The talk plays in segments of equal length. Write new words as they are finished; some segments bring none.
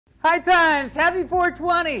Hi times, happy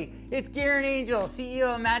 420. It's Garen Angel,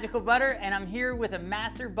 CEO of Magical Butter, and I'm here with a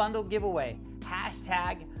master bundle giveaway.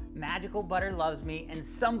 Hashtag Magical Butter loves me, and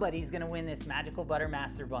somebody's gonna win this Magical Butter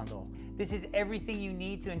Master Bundle. This is everything you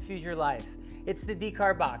need to infuse your life. It's the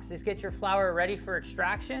decarb box. This gets your flour ready for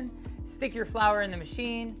extraction. Stick your flour in the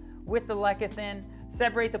machine with the lecithin,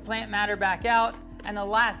 separate the plant matter back out, and the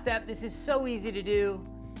last step, this is so easy to do.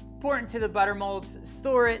 Pour it into the butter molds,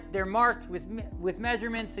 store it. They're marked with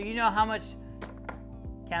measurements so you know how much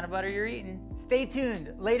can of butter you're eating. Stay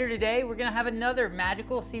tuned. Later today, we're gonna have another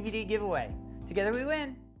magical CBD giveaway. Together we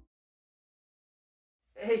win.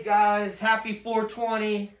 Hey guys, happy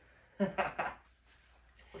 420.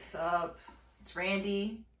 What's up? It's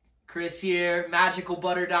Randy. Chris here,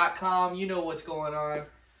 MagicalButter.com. You know what's going on.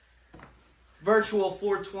 Virtual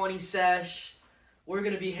 420 sesh. We're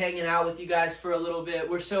going to be hanging out with you guys for a little bit.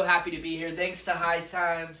 We're so happy to be here. Thanks to High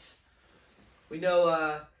Times. We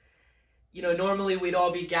know, normally we'd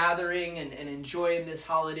all be gathering and enjoying this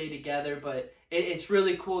holiday together, but it's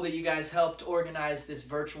really cool that you guys helped organize this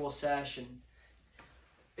virtual session.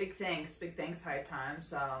 Big thanks, High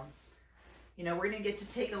Times. We're going to get to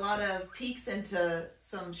take a lot of peeks into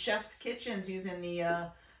some chefs' kitchens using the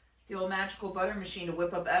old Magical Butter machine to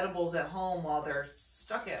whip up edibles at home while they're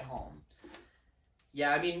stuck at home.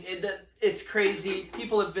 Yeah, I mean, it's crazy.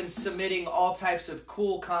 People have been submitting all types of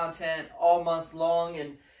cool content all month long,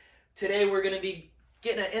 and today we're going to be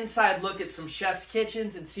getting an inside look at some chefs'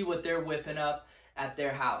 kitchens and see what they're whipping up at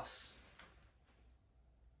their house.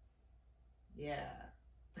 Yeah.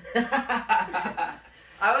 I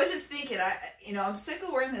was just thinking, I'm sick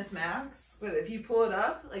of wearing this mask, but if you pull it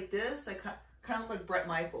up like this, I kind of look like Bret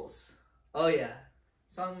Michaels. Oh, yeah.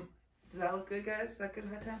 So does that look good, guys? Is that good,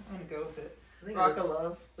 High Time? I'm going to go with it. I think Rock a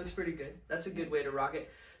love. Looks pretty good. That's a good way to rock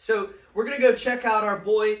it. So we're going to go check out our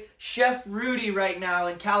boy, Chef Rudy, right now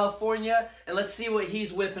in California, and let's see what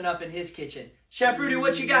he's whipping up in his kitchen. Chef Rudy,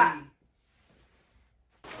 what you got?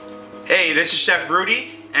 Hey, this is Chef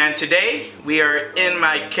Rudy, and today we are in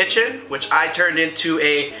my kitchen, which I turned into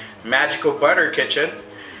a Magical Butter kitchen,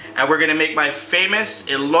 and we're going to make my famous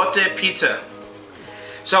Elote pizza.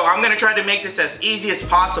 So I'm gonna try to make this as easy as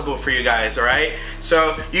possible for you guys, all right?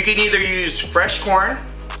 So you can either use fresh corn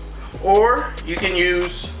or you can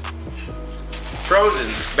use frozen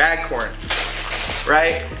bag corn,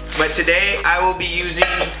 right? But today I will be using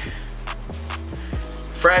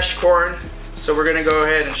fresh corn. So we're gonna go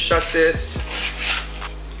ahead and shuck this.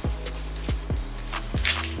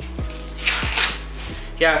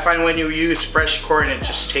 Yeah, I find when you use fresh corn, it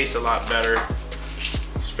just tastes a lot better,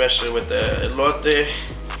 especially with the elote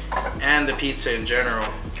and the pizza in general.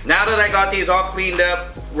 Now that I got these all cleaned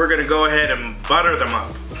up, we're gonna go ahead and butter them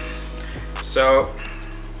up. So,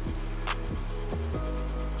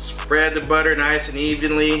 spread the butter nice and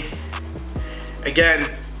evenly. Again,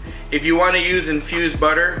 if you want to use infused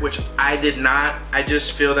butter, which I did not, I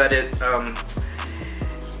just feel that it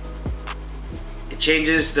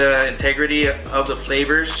changes the integrity of the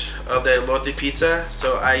flavors of the elote pizza.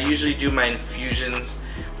 So I usually do my infusions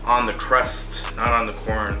on the crust, not on the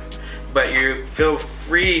corn. But you feel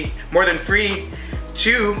free, more than free,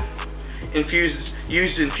 to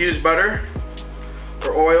use infused butter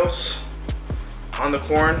or oils on the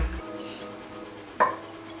corn.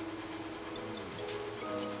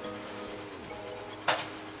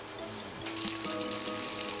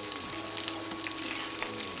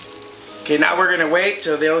 Okay, now we're gonna wait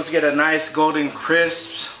till those get a nice golden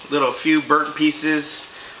crisp, little few burnt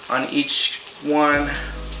pieces on each one.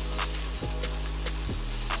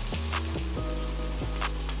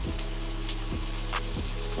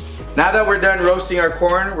 Now that we're done roasting our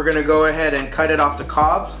corn, we're gonna go ahead and cut it off the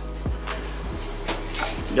cob.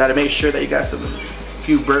 You gotta make sure that you got some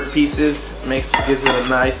few burnt pieces. Gives it a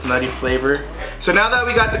nice nutty flavor. So now that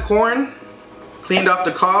we got the corn cleaned off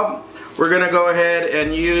the cob, we're gonna go ahead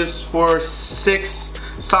and use, for 6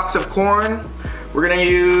 stalks of corn, we're gonna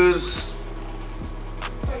use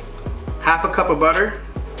half a cup of butter,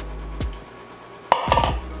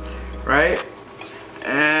 right?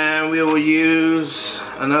 And we will use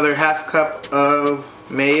another half cup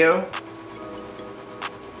of mayo.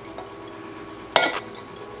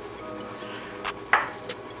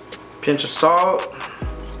 Pinch of salt,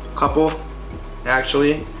 couple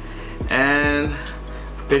actually, and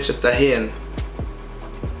a pinch of tahin.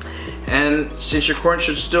 And since your corn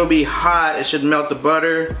should still be hot, it should melt the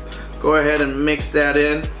butter. Go ahead and mix that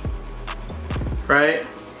in, right?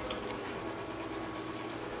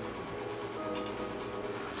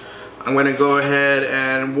 I'm gonna go ahead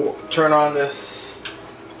and turn on this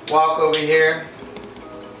wok over here.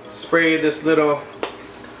 Spray this little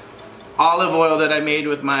olive oil that I made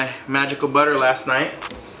with my magical butter last night.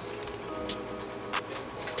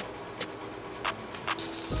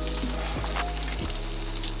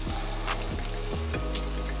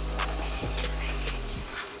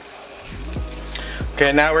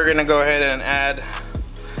 Okay, now we're gonna go ahead and add,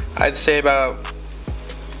 I'd say about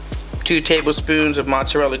 2 tablespoons of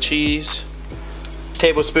mozzarella cheese,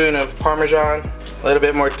 tablespoon of Parmesan, a little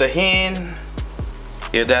bit more tahini.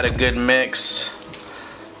 Give that a good mix.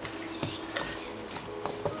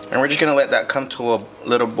 And we're just gonna let that come to a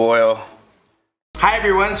little boil. Hi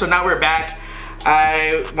everyone, so now we're back.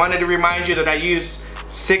 I wanted to remind you that I use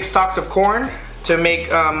 6 stalks of corn to make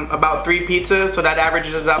about 3 pizzas, so that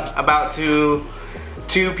averages up about to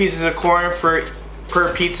 2 pieces of corn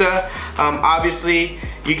per pizza. Obviously,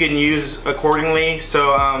 you can use accordingly,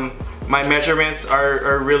 so my measurements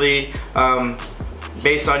are really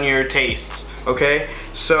based on your taste, okay?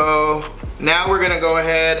 So now we're gonna go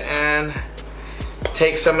ahead and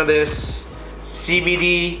take some of this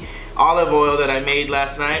CBD olive oil that I made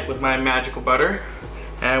last night with my magical butter,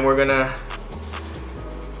 and we're gonna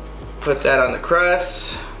put that on the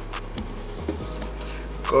crust.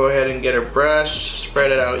 Go ahead and get a brush,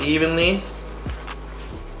 spread it out evenly.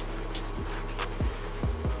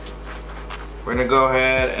 We're gonna go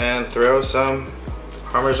ahead and throw some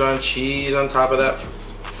Parmesan cheese on top of that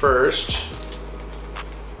first.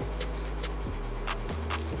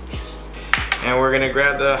 And we're gonna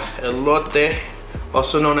grab the elote,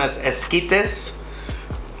 also known as esquites.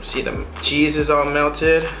 See, the cheese is all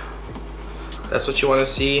melted. That's what you wanna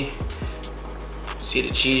see. See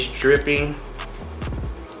the cheese dripping.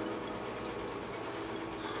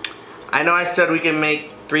 I know I said we can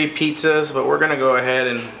make 3 pizzas, but we're gonna go ahead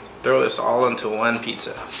and throw this all into 1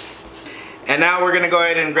 pizza. And now we're gonna go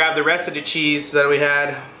ahead and grab the rest of the cheese that we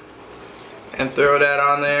had and throw that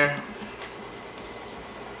on there.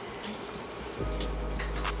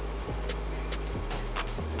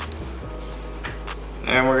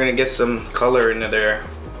 And we're gonna get some color into there.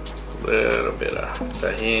 A little bit of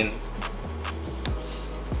tahini.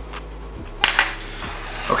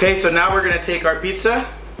 Okay, so now we're gonna take our pizza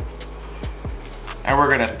and we're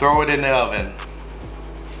gonna throw it in the oven.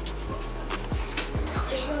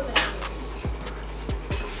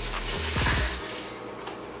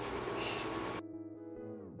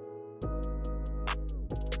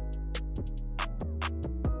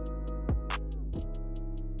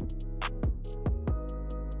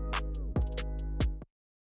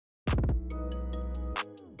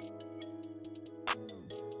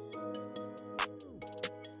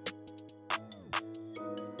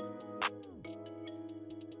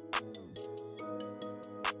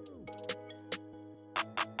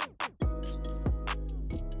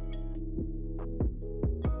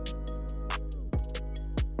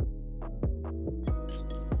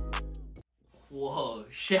 Whoa,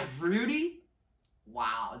 Chef Rudy?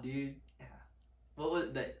 Wow, dude. Yeah. What was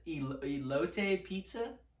the elote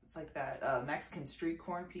pizza? It's like that Mexican street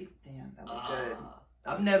corn pizza. Damn, that looked good.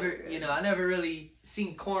 I've never, I never really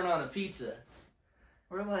seen corn on a pizza.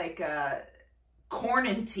 We're like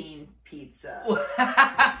quarantine pizza.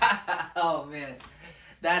 Oh man,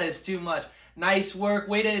 that is too much. Nice work.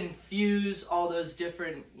 Way to infuse all those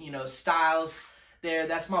different, styles there.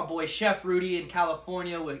 That's my boy Chef Rudy in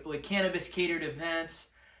California with Cannabis Catered Events.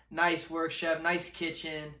 Nice work, Chef. Nice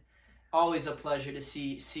kitchen. Always a pleasure to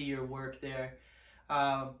see your work there.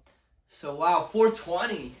 So wow,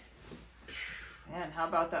 420. Man, how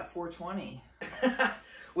about that 420?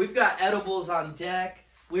 We've got edibles on deck.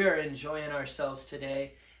 We are enjoying ourselves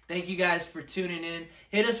today. Thank you guys for tuning in.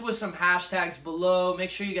 Hit us with some hashtags below.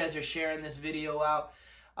 Make sure you guys are sharing this video out.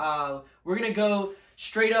 We're going to go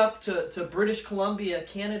straight up to British Columbia,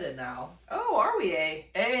 Canada now. Oh, are we, eh?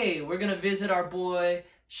 Hey, we're going to visit our boy,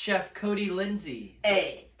 Chef Cody Lindsay.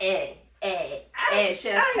 Hey,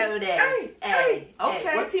 Chef Cody.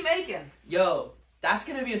 Okay. What's he making? Yo, that's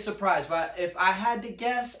going to be a surprise. But if I had to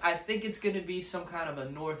guess, I think it's going to be some kind of a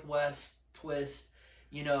Northwest twist.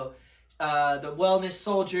 The wellness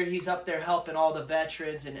soldier, he's up there helping all the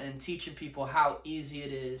veterans and teaching people how easy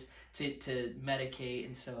it is to medicate.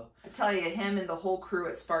 And so I tell you, him and the whole crew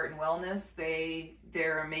at Spartan Wellness,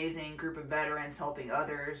 they're an amazing group of veterans helping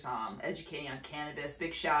others, educating on cannabis.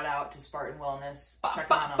 Big shout out to Spartan Wellness. Check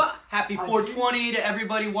them out. Happy 420 to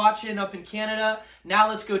everybody watching up in Canada. Now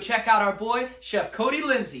let's go check out our boy, Chef Cody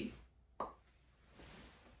Lindsay.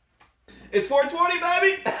 It's 420,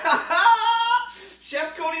 baby!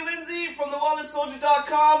 Chef Cody Lindsay from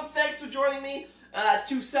thewellnesssoldier.com. Thanks for joining me.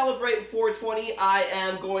 To celebrate 420, I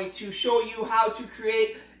am going to show you how to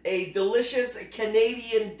create a delicious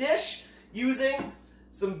Canadian dish using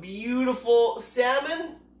some beautiful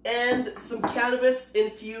salmon, and some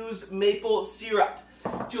cannabis-infused maple syrup.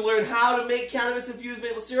 To learn how to make cannabis-infused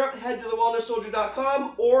maple syrup, head to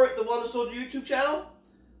thewellnesssoldier.com or the Wellness Soldier YouTube channel.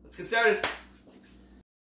 Let's get started.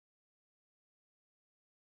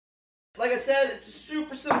 Like I said, it's a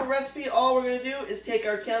super simple recipe. All we're going to do is take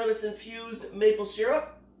our cannabis-infused maple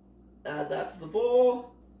syrup, add that to the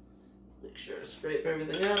bowl, make sure to scrape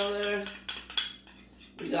everything out of there.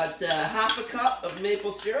 We got half a cup of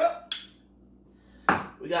maple syrup.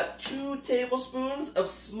 We got 2 tablespoons of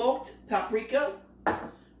smoked paprika.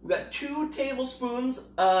 We got 2 tablespoons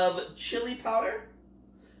of chili powder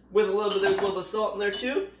with a little bit of salt in there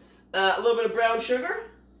too. A little bit of brown sugar.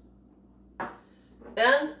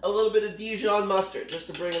 And a little bit of Dijon mustard, just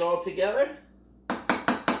to bring it all together. There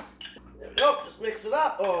we go, just mix it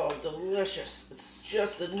up. Oh, delicious. It's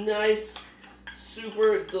just a nice,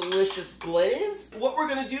 super delicious glaze. What we're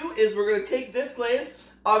gonna do is we're gonna take this glaze,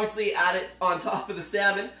 obviously add it on top of the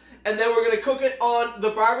salmon, and then we're gonna cook it on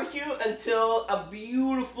the barbecue until a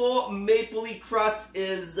beautiful mapley crust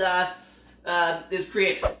is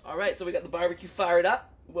created. All right, so we got the barbecue fired up.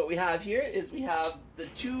 What we have here is we have the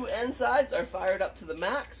 2 end sides are fired up to the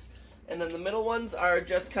max, and then the middle ones are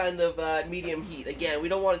just kind of medium heat. Again, we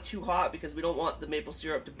don't want it too hot because we don't want the maple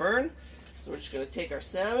syrup to burn. So we're just going to take our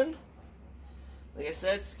salmon, like I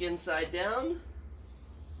said, skin side down,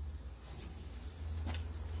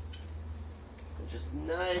 and just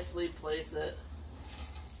nicely place it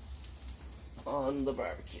on the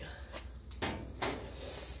barbecue.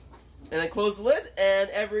 And then close the lid, and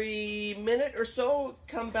every minute or so,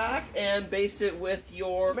 come back and baste it with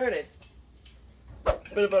your marinade. It's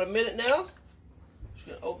been about a minute now. Just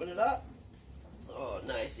gonna open it up. Oh,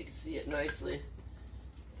 nice, you can see it nicely.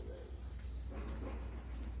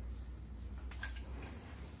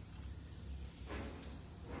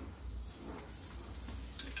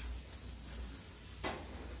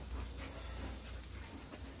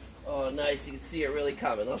 Oh, nice, you can see it really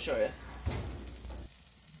coming. I'll show you.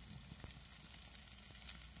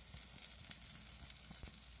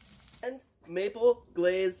 Maple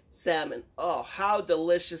glazed salmon. Oh, how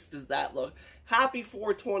delicious does that look? Happy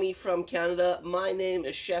 420 from Canada. My name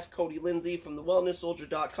is Chef Cody Lindsay from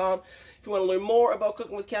thewellnesssoldier.com. If you want to learn more about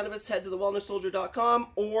cooking with cannabis, head to thewellnesssoldier.com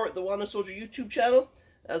or the Wellness Soldier YouTube channel.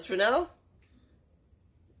 As for now,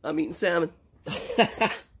 I'm eating salmon.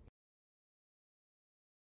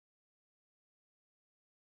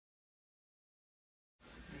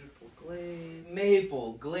 Maple glaze.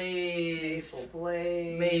 Maple glaze.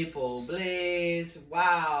 Maple glaze.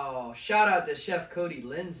 Wow. Shout out to Chef Cody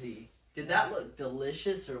Lindsay. Did that look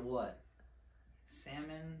delicious or what?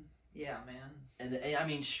 Salmon. Yeah, man. And I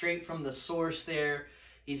mean, straight from the source there.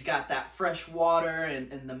 He's got that fresh water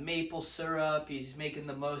and the maple syrup. He's making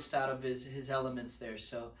the most out of his elements there.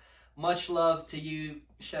 So much love to you,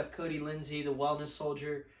 Chef Cody Lindsay, the Wellness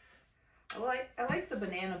Soldier. I like the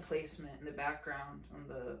banana placement in the background on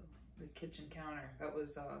the kitchen counter. That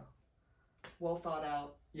was well thought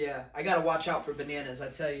out. Yeah, I gotta watch out for bananas, I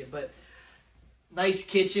tell you. But nice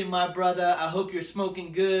kitchen, my brother. I hope you're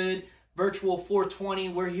smoking good. Virtual 420,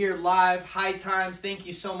 we're here live. High times. Thank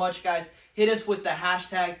you so much, guys. Hit us with the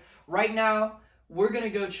hashtags. Right now, we're gonna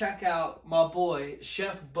go check out my boy,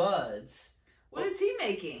 Chef Buds. What is he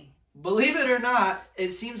making? Believe it or not,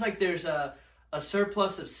 it seems like there's a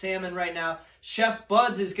surplus of salmon right now. Chef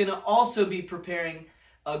Buds is gonna also be preparing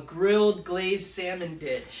a grilled glazed salmon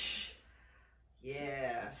dish.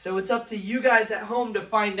 Yeah. So it's up to you guys at home to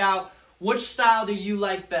find out which style do you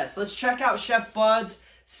like best. Let's check out Chef Buds.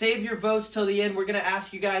 Save your votes till the end. We're going to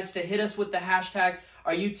ask you guys to hit us with the hashtag.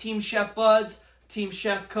 Are you Team Chef Buds? Team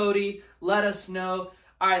Chef Cody? Let us know.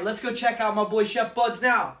 All right, let's go check out my boy Chef Buds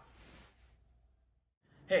now.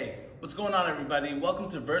 Hey, what's going on, everybody? Welcome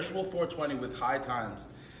to Virtual 420 with High Times.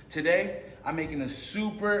 Today, I'm making a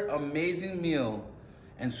super amazing meal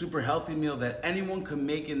and super healthy meal that anyone can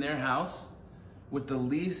make in their house with the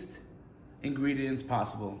least ingredients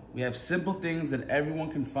possible. We have simple things that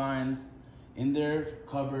everyone can find in their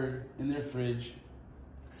cupboard, in their fridge.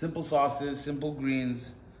 Simple sauces, simple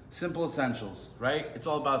greens, simple essentials, right? It's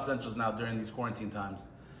all about essentials now during these quarantine times.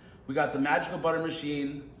 We got the Magical Butter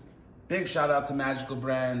machine. Big shout out to Magical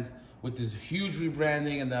brand with this huge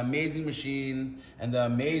rebranding and the amazing machine and the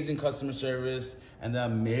amazing customer service and the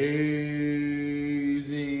amazing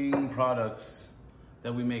products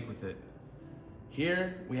that we make with it.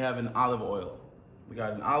 Here we have an olive oil. We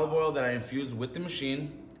got an olive oil that I infused with the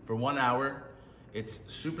machine for 1 hour. It's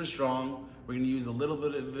super strong. We're gonna use a little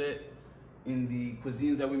bit of it in the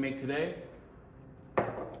cuisines that we make today.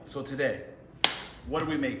 So today, what are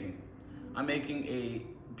we making? I'm making a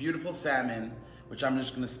beautiful salmon, which I'm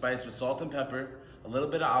just gonna spice with salt and pepper, a little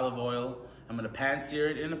bit of olive oil. I'm gonna pan sear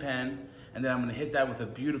it in a pan, and then I'm gonna hit that with a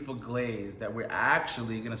beautiful glaze that we're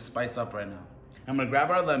actually gonna spice up right now. I'm gonna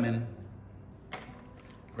grab our lemon,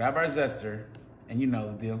 grab our zester, and you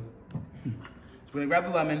know the deal. So we're gonna grab the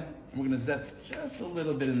lemon, and we're gonna zest just a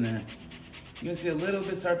little bit in there. You're gonna see a little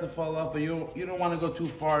bit start to fall off, but you don't wanna go too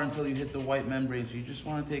far until you hit the white membrane, so you just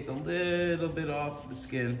wanna take a little bit off the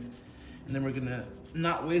skin. And then we're gonna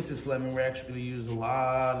not waste this lemon. We're actually gonna use a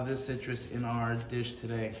lot of this citrus in our dish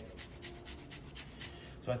today.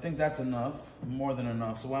 So I think that's enough, more than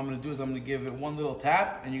enough. So what I'm gonna do is I'm gonna give it one little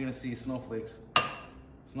tap, and you're gonna see snowflakes.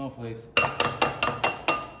 Snowflakes.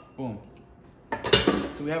 Boom.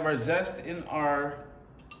 So we have our zest in our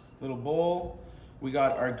little bowl. We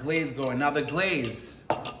got our glaze going. Now the glaze,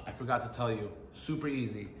 I forgot to tell you, super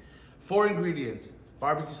easy. 4 ingredients: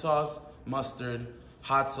 barbecue sauce, mustard,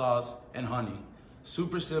 hot sauce, and honey.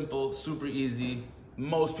 Super simple, super easy.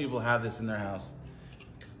 Most people have this in their house.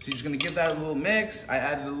 So you're just gonna give that a little mix. I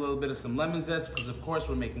added a little bit of some lemon zest because of course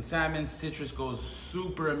we're making salmon. Citrus goes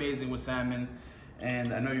super amazing with salmon,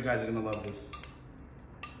 and I know you guys are gonna love this.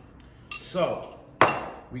 So,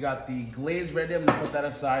 we got the glaze ready. I'm gonna put that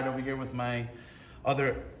aside over here with my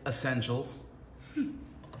other essentials.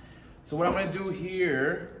 So what I'm gonna do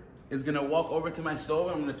here is gonna walk over to my stove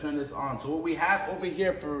and I'm gonna turn this on. So what we have over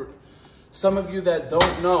here, for some of you that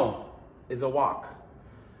don't know, is a wok.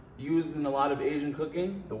 Used in a lot of Asian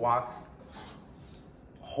cooking. The wok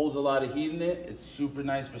holds a lot of heat in it. It's super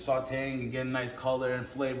nice for sauteing and getting nice color and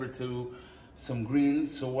flavor to some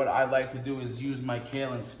greens. So what I like to do is use my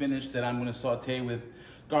kale and spinach that I'm gonna saute with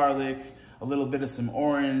garlic, a little bit of some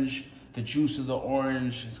orange, the juice of the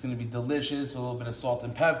orange. It's gonna be delicious. A little bit of salt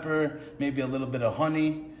and pepper, maybe a little bit of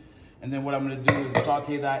honey. And then what I'm gonna do is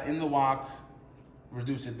saute that in the wok,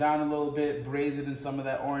 reduce it down a little bit, braise it in some of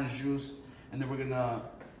that orange juice, and then we're gonna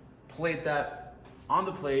plate that on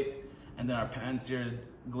the plate, and then our pan-seared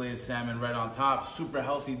glazed salmon right on top. Super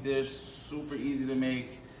healthy dish, super easy to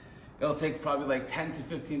make. It'll take probably like 10 to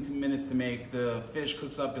 15 minutes to make. The fish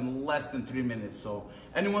cooks up in less than 3 minutes. So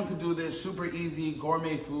anyone can do this, super easy,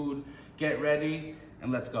 gourmet food. Get ready,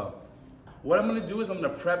 and let's go. What I'm gonna do is I'm gonna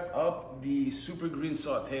prep up the super green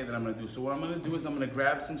saute that I'm gonna do. So what I'm gonna do is I'm gonna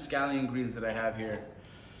grab some scallion greens that I have here.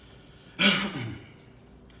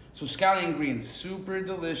 So scallion greens, super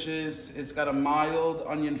delicious. It's got a mild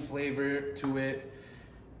onion flavor to it.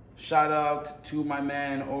 Shout out to my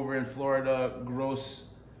man over in Florida, Gross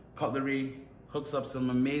Cutlery. Hooks up some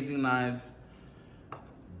amazing knives.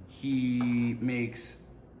 He makes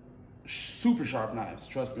super sharp knives.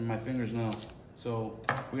 Trust me, my fingers know. So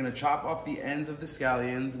we're gonna chop off the ends of the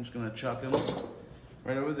scallions. I'm just gonna chuck them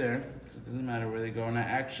right over there, because it doesn't matter where they go. And I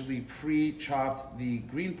actually pre-chopped the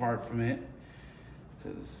green part from it,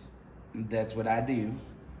 because that's what I do. I'm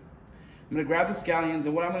gonna grab the scallions,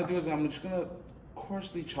 and what I'm gonna do is I'm just gonna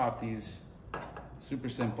coarsely chop these. Super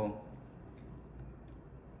simple.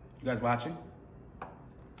 You guys watching?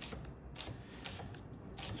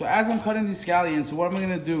 So as I'm cutting these scallions, so what I'm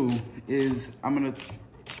gonna do is I'm gonna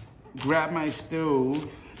grab my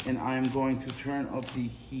stove and I'm going to turn up the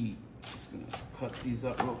heat. Just gonna cut these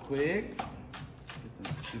up real quick. Get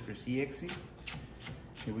them super sexy.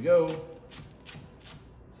 Here we go.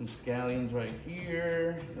 Some scallions right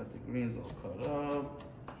here. Got the greens all cut up.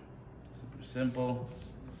 Super simple.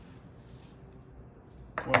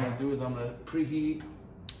 What I'm gonna do is I'm gonna preheat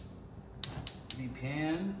the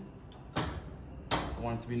pan. I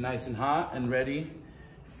want it to be nice and hot and ready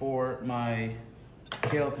for my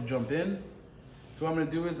kale to jump in. So what I'm gonna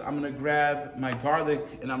do is I'm gonna grab my garlic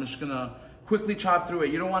and I'm just gonna quickly chop through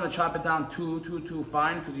it. You don't wanna chop it down too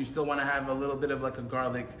fine, because you still wanna have a little bit of like a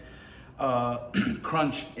garlic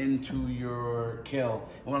crunch into your kale.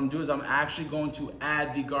 And what I'm gonna do is I'm actually going to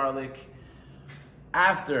add the garlic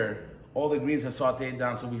after all the greens have sauteed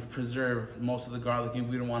down, so we've preserved most of the garlic and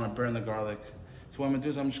we don't wanna burn the garlic. So what I'm gonna do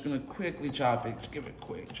is I'm just gonna quickly chop it. Just give it a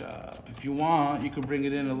quick chop. If you want, you can bring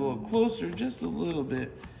it in a little closer, just a little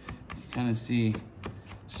bit. You kind of see,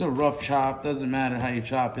 it's a rough chop. Doesn't matter how you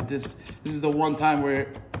chop it. This is the one time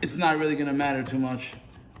where it's not really gonna matter too much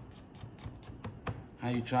how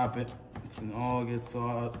you chop it. It's gonna all get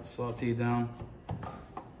sauteed down.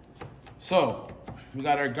 So we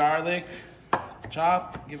got our garlic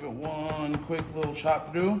chop. Give it one quick little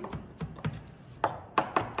chop through.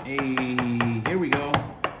 Hey, here we go.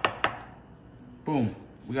 Boom.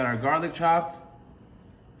 We got our garlic chopped.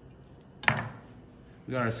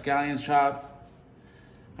 We got our scallions chopped.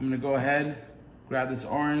 I'm gonna go ahead, grab this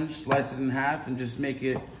orange, slice it in half, and just make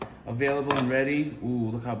it available and ready. Ooh,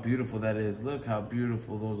 look how beautiful that is. Look how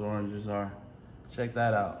beautiful those oranges are. Check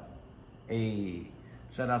that out. Hey,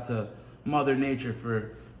 shout out to Mother Nature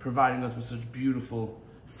for providing us with such beautiful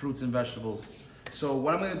fruits and vegetables. So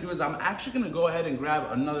what I'm gonna do is I'm actually gonna go ahead and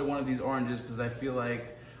grab another one of these oranges because I feel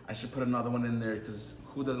like I should put another one in there because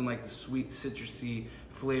who doesn't like the sweet citrusy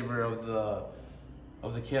flavor of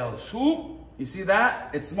the kale? Swoop! You see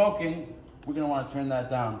that? It's smoking. We're gonna wanna turn that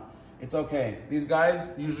down. It's okay. These guys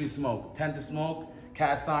usually tend to smoke.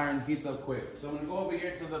 Cast iron heats up quick. So I'm gonna go over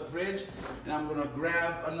here to the fridge and I'm gonna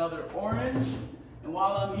grab another orange. And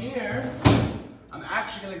while I'm here, I'm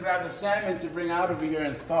actually gonna grab the salmon to bring out over here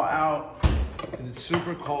and thaw out because it's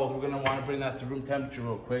super cold. We're gonna wanna bring that to room temperature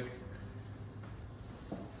real quick.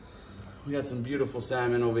 We got some beautiful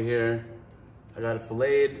salmon over here. I got it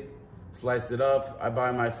filleted, sliced it up. I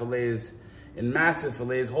buy my fillets in massive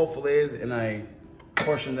fillets, whole fillets, and I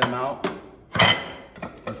portion them out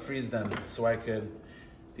and freeze them so I could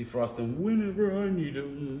defrost them whenever I need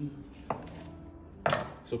them.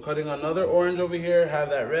 So cutting another orange over here,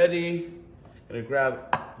 have that ready. Gonna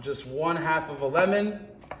grab just 1/2 of a lemon.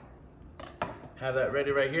 Have that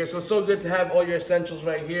ready right here. So it's so good to have all your essentials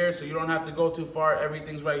right here so you don't have to go too far.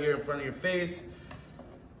 Everything's right here in front of your face.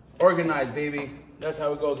 Organized, baby. That's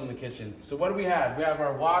how it goes in the kitchen. So what do we have? We have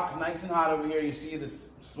our wok nice and hot over here. You see this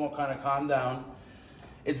smoke kind of calm down.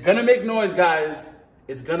 It's gonna make noise, guys.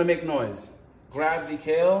 It's gonna make noise. Grab the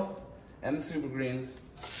kale and the super greens.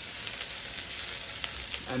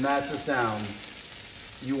 And that's the sound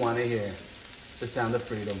you wanna hear. The sound of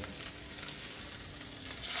freedom.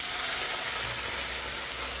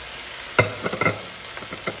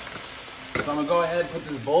 So I'm gonna go ahead and put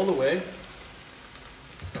this bowl away.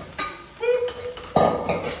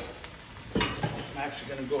 I'm actually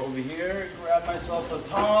gonna go over here, grab myself a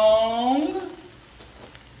tongue,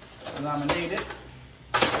 laminate it.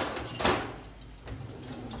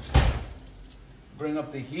 Bring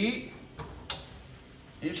up the heat.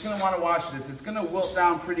 You're just gonna wanna watch this. It's gonna wilt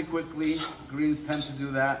down pretty quickly. Greens tend to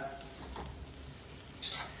do that.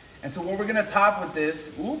 And so what we're gonna top with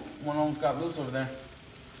this, ooh, one almost got loose over there.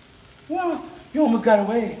 Whoa, you almost got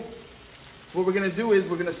away. So what we're gonna do is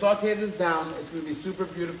we're gonna saute this down. It's gonna be super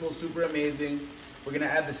beautiful, super amazing. We're gonna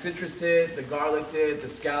add the citrus to it, the garlic to it, the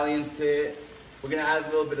scallions to it. We're gonna add a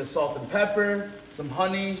little bit of salt and pepper, some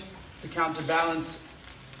honey to counterbalance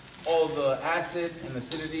all the acid and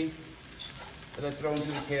acidity that I throw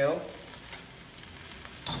into the kale.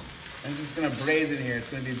 I'm just gonna braise it here. It's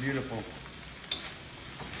gonna be beautiful.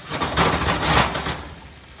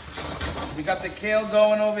 We got the kale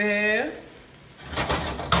going over here. I'm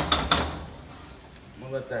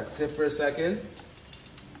gonna let that sit for a second.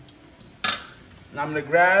 Now I'm gonna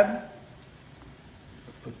grab,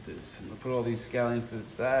 I'm gonna put all these scallions to the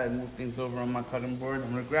side, move things over on my cutting board.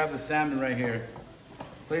 I'm gonna grab the salmon right here,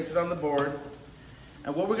 place it on the board.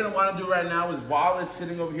 And what we're gonna wanna do right now is while it's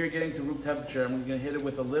sitting over here getting to room temperature, I'm gonna hit it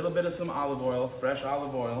with a little bit of some olive oil, fresh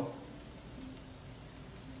olive oil.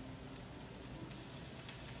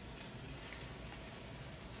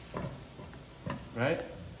 Right?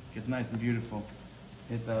 Gets nice and beautiful.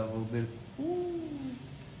 Hit that a little bit. Ooh.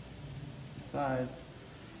 Sides.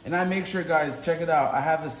 And I make sure, guys, check it out. I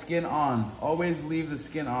have the skin on. Always leave the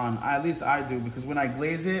skin on. At least I do, because when I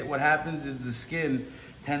glaze it, what happens is the skin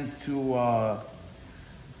tends to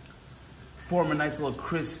form a nice little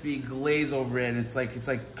crispy glaze over it. And it's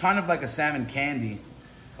like kind of like a salmon candy,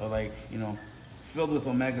 or like, you know, filled with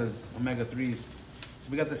omega-3s.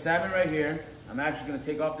 So we got the salmon right here. I'm actually gonna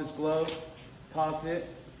take off this glove, toss it.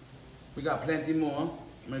 We got plenty more.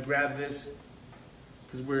 I'm gonna grab this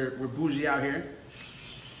because we're bougie out here.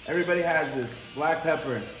 Everybody has this black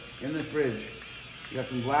pepper in the fridge. You got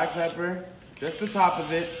some black pepper, just the top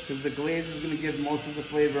of it, because the glaze is gonna give most of the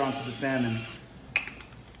flavor onto the salmon.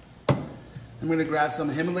 I'm gonna grab some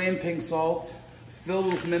Himalayan pink salt,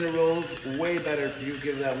 filled with minerals, way better if you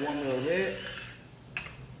give that one little hit.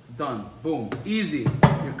 Done, boom, easy.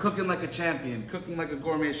 You're cooking like a champion, cooking like a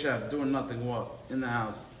gourmet chef, doing nothing what in the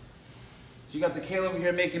house. So you got the kale over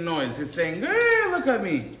here making noise. It's saying, hey, look at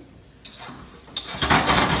me.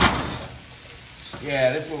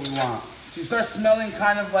 Yeah, that's what we want. So you start smelling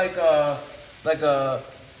kind of like a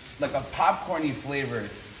popcorny flavor.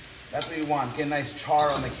 That's what you want. Get a nice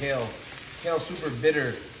char on the kale. Kale's super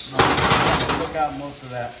bitter. Cook out most of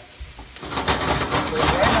that. So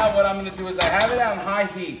right now what I'm gonna do is I have it on high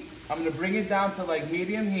heat. I'm gonna bring it down to like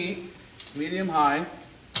medium heat, medium high.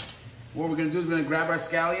 What we're gonna do is we're gonna grab our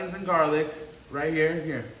scallions and garlic right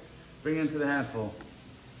here. Bring it into the handful.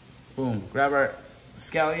 Boom, grab our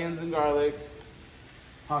scallions and garlic,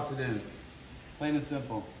 toss it in. Plain and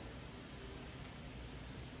simple.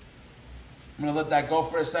 I'm gonna let that go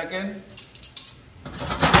for a second. A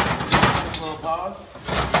little pause.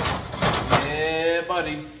 Yeah,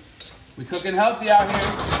 buddy. We cooking healthy out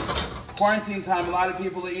here. Quarantine time, a lot of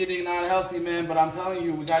people are eating not healthy, man, but I'm telling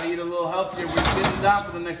you, we gotta eat a little healthier. We're sitting down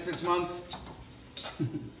for the next 6 months.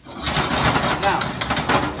 Now,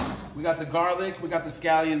 we got the garlic, we got the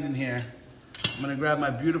scallions in here. I'm gonna grab my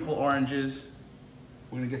beautiful oranges.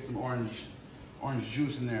 We're gonna get some orange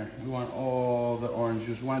juice in there. We want all the orange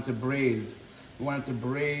juice. We want it to braise. We want it to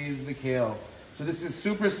braise the kale. So this is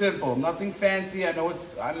super simple, nothing fancy. I know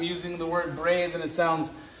I'm using the word braise and it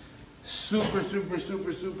sounds super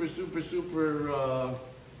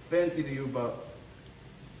fancy to you, but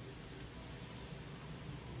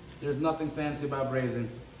there's nothing fancy about braising.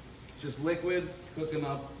 It's just liquid cooking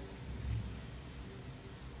up.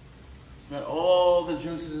 Got all the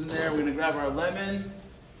juices in there. We're gonna grab our lemon.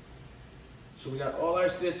 So we got all our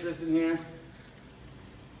citrus in here.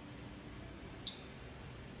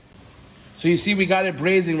 So you see we got it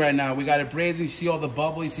braising right now. We got it braising. You see all the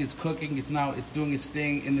bubble. You see it's cooking. It's doing its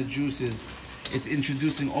thing in the juices. It's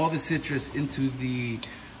introducing all the citrus into the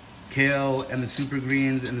kale and the super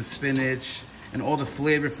greens and the spinach and all the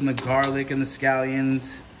flavor from the garlic and the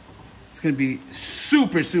scallions. It's gonna be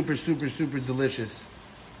super delicious.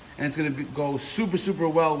 And it's gonna go super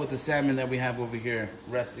well with the salmon that we have over here,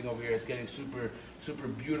 resting over here. It's getting super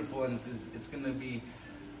beautiful, and it's gonna be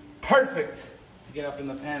perfect to get up in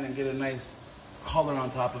the pan and get a nice color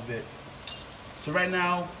on top of it. So right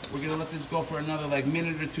now, we're gonna let this go for another like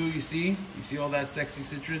minute or two. You see all that sexy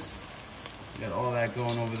citrus? We got all that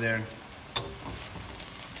going over there.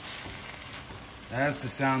 That's the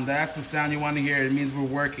sound you want to hear. It means we're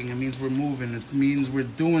working, it means we're moving, it means we're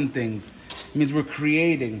doing things. It means we're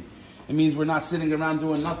creating. It means we're not sitting around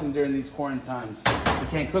doing nothing during these quarantine times. We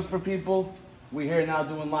can't cook for people. We're here now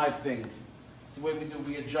doing live things. It's the way we do.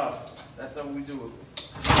 We adjust. That's how we do it.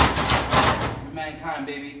 We're mankind,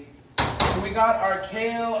 baby. So we got our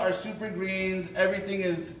kale, our super greens. Everything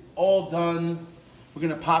is all done. We're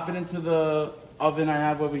gonna pop it into the oven I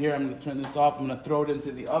have over here. I'm gonna turn this off. I'm gonna throw it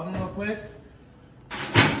into the oven real quick.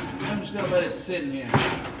 I'm just gonna let it sit in here.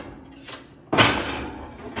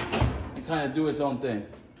 Kind of do its own thing.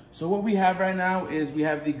 So what we have right now is we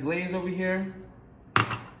have the glaze over here.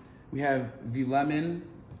 We have the lemon.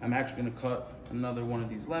 I'm actually going to cut another one of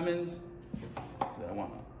these lemons. I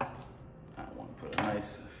want to put a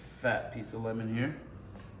nice fat piece of lemon here.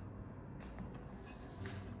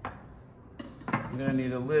 I'm going to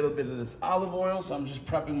need a little bit of this olive oil, so I'm just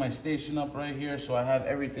prepping my station up right here so I have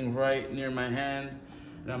everything right near my hand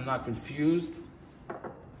and I'm not confused.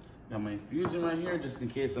 Got my infusion right here, just in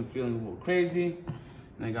case I'm feeling a little crazy.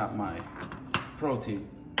 And I got my protein.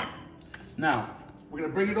 Now, we're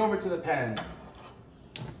gonna bring it over to the pan.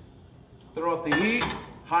 Throw up the heat,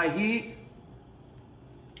 high heat.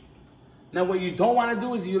 Now what you don't wanna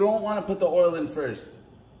do is you don't wanna put the oil in first,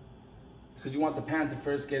 because you want the pan to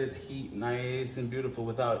first get its heat nice and beautiful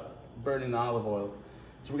without burning the olive oil.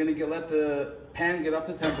 So we're gonna let the pan get up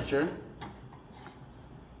to temperature.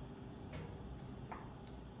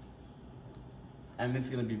 And it's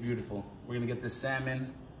gonna be beautiful. We're gonna get the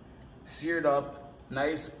salmon seared up,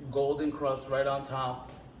 nice golden crust right on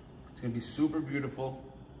top. It's gonna be super beautiful.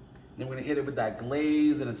 Then we're gonna hit it with that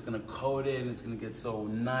glaze and it's gonna coat it and it's gonna get so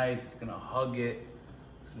nice. It's gonna hug it.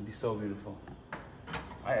 It's gonna be so beautiful.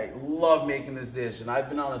 I love making this dish and I've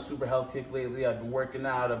been on a super health kick lately. I've been working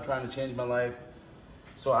out, I'm trying to change my life.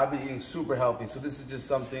 So I've been eating super healthy. So this is just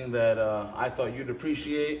something that I thought you'd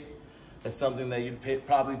appreciate. It's something that you'd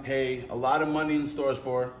probably pay a lot of money in stores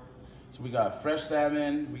for. So we got fresh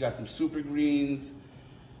salmon, we got some super greens.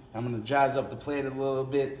 I'm gonna jazz up the plate a little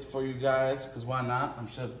bit for you guys, because why not? I'm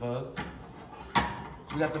Chef Buzz.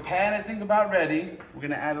 So we got the pan, I think, about ready. We're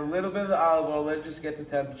gonna add a little bit of the olive oil, let it just get to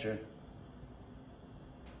temperature.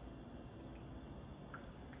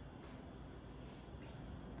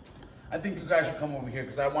 I think you guys should come over here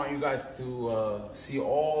because I want you guys to see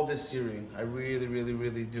all this searing. I really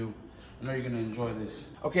do. I know you're gonna enjoy this.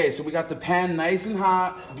 Okay, so we got the pan nice and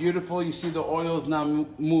hot, beautiful. You see the oil is now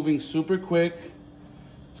moving super quick.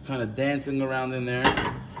 It's kind of dancing around in there.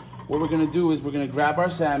 What we're gonna do is we're gonna grab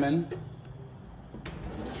our salmon.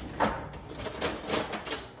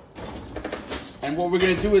 And what we're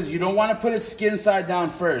gonna do is you don't wanna put it skin side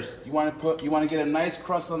down first. You wanna get a nice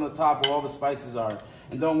crust on the top where all the spices are.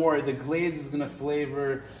 And don't worry, the glaze is gonna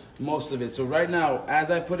flavor most of it. So right now,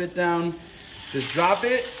 as I put it down, just drop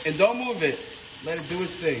it and don't move it. Let it do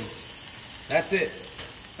its thing. That's it.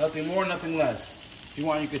 Nothing more, nothing less. If you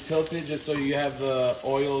want, you could tilt it just so you have the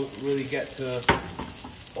oil really get to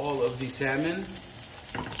all of the salmon.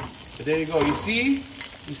 But there you go. You see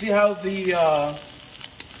how the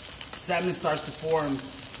salmon starts to form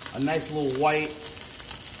a nice little white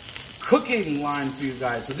cooking line for you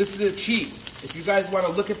guys. So this is a cheat. If you guys want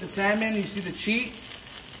to look at the salmon, you see the cheat,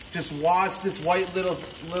 just watch this white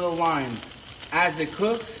little line. As it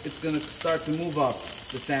cooks, it's gonna start to move up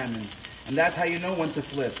the salmon. And that's how you know when to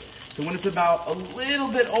flip. So when it's about a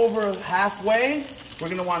little bit over halfway, we're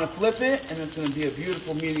gonna wanna flip it, and it's gonna be a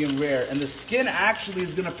beautiful medium rare. And the skin actually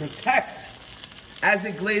is gonna protect, as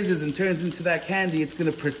it glazes and turns into that candy, it's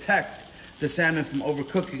gonna protect the salmon from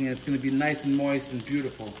overcooking, and it's gonna be nice and moist and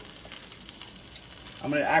beautiful. I'm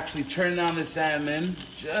gonna actually turn down the salmon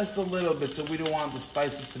just a little bit so we don't want the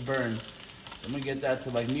spices to burn. I'm gonna get that to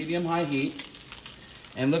like medium-high heat.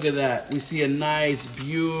 And look at that. We see a nice,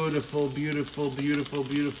 beautiful, beautiful, beautiful,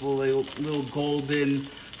 beautiful little golden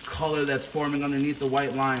color that's forming underneath the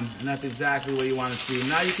white line. And that's exactly what you want to see.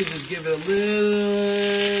 Now you can just give it a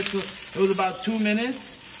little, it was about 2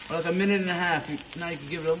 minutes, or like a minute and a half. Now you can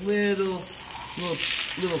give it a little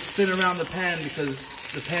spin around the pan, because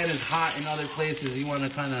the pan is hot in other places. You want to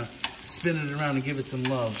kind of spin it around and give it some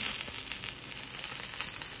love.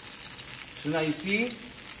 So now you see,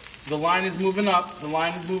 the line is moving up, the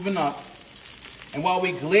line is moving up. And while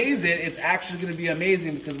we glaze it, it's actually gonna be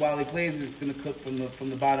amazing, because while it glazes, it's gonna cook from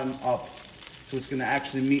the bottom up. So it's gonna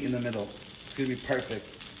actually meet in the middle. It's gonna be perfect.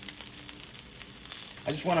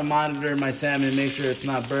 I just wanna monitor my salmon and make sure it's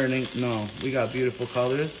not burning. No, we got beautiful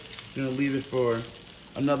colors. I'm gonna leave it for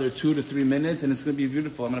another 2 to 3 minutes, and it's gonna be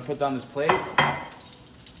beautiful. I'm gonna put down this plate.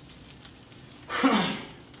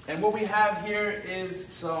 And what we have here is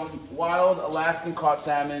some wild Alaskan caught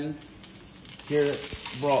salmon, here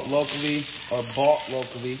brought locally, or bought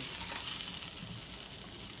locally.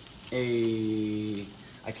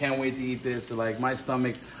 I can't wait to eat this. Like, my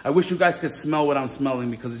stomach, I wish you guys could smell what I'm smelling,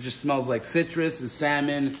 because it just smells like citrus and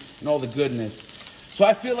salmon and all the goodness. So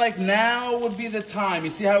I feel like now would be the time.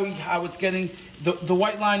 You see how it's getting, the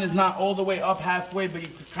white line is not all the way up halfway, but you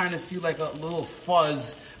can kind of see like a little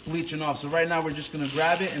fuzz bleaching off. So right now we're just gonna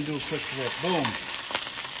grab it and do a quick flip. Boom.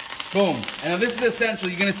 Boom. And now this is essential.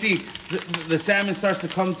 You're gonna see the salmon starts to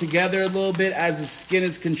come together a little bit as the skin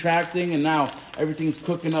is contracting, and now everything's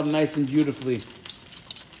cooking up nice and beautifully.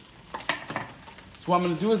 So what I'm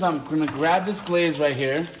gonna do is I'm gonna grab this glaze right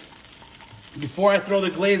here. Before I throw the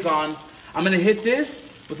glaze on, I'm gonna hit this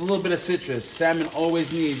with a little bit of citrus. Salmon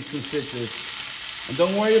always needs some citrus. And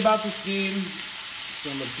don't worry about the steam. It's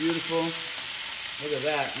gonna look beautiful. Look at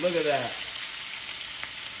that, look at that.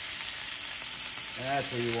 That's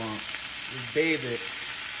what you want. Just bathe it.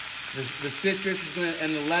 The citrus is gonna,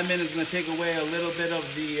 and the lemon is gonna take away a little bit of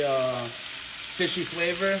the fishy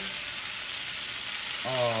flavor.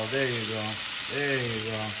 Oh, there you go. There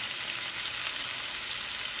you go.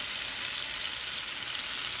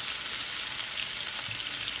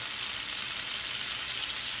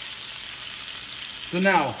 So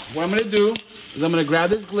now, what I'm gonna do is I'm gonna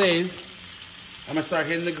grab this glaze. I'm gonna start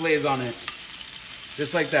hitting the glaze on it.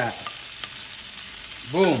 Just like that.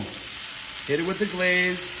 Boom. Hit it with the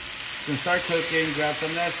glaze. You can start cooking. Grab some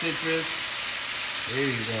of that citrus. There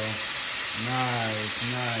you go. Nice,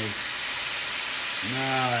 nice.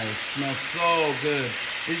 Nice. Smells so good.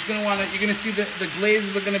 You're just gonna wanna, you're gonna see the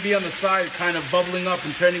glazes are gonna be on the side, kind of bubbling up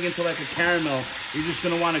and turning into like a caramel. You're just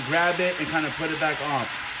gonna wanna grab it and kind of put it back on.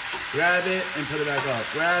 Grab it and put it back up.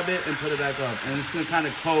 Grab it and put it back up. And it's gonna kind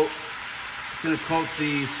of coat. It's gonna coat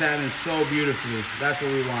the salmon so beautifully. That's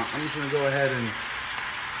what we want. I'm just gonna go ahead and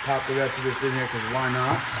pop the rest of this in here, because why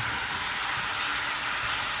not?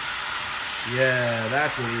 Yeah,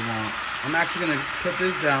 that's what we want. I'm actually gonna put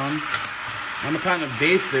this down. I'm gonna kind of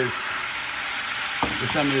baste this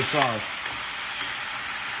with some of this sauce.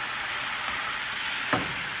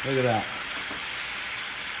 Look at that.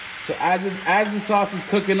 So as the sauce is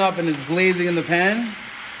cooking up and it's glazing in the pan,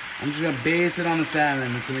 I'm just gonna base it on the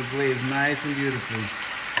salmon. It's gonna glaze nice and beautifully.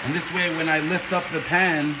 And this way, when I lift up the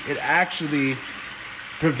pan, it actually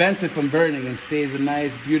prevents it from burning and stays a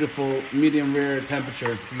nice, beautiful, medium rare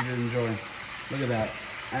temperature for you to enjoy. Look at that.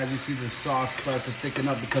 As you see the sauce start to thicken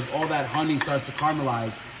up, because all that honey starts to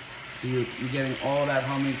caramelize. So you're getting all that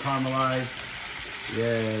honey caramelized.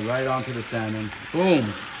 Yeah, right onto the salmon.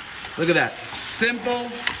 Boom. Look at that.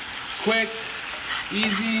 Simple, quick,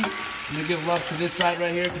 easy. I'm gonna give love to this side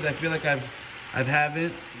right here, because I feel like I've have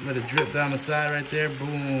it. Let it drip down the side right there.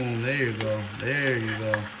 Boom. There you go. There you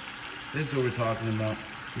go. This is what we're talking about.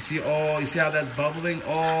 You see how that's bubbling?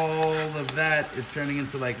 All of that is turning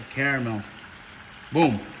into like a caramel.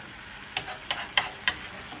 Boom.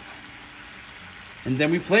 And then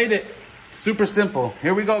we played it. Super simple.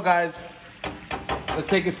 Here we go, guys. Let's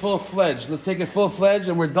take it full-fledged. Let's take it full-fledged,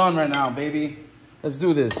 and we're done right now, baby. Let's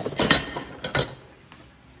do this.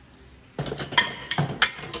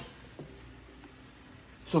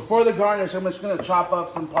 So for the garnish, I'm just gonna chop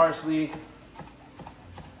up some parsley.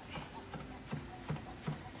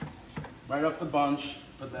 Right off the bunch.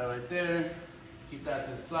 Put that right there. Keep that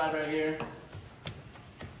to the side right here.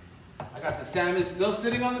 I got the salmon still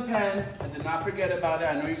sitting on the pan. I did not forget about it.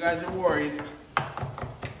 I know you guys are worried.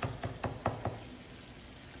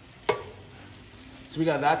 So we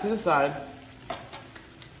got that to the side.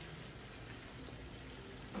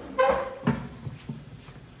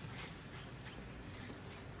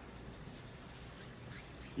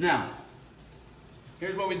 Now,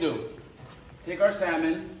 here's what we do. Take our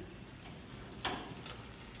salmon.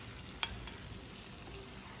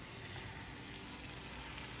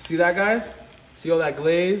 See that, guys? See all that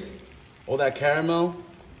glaze, all that caramel,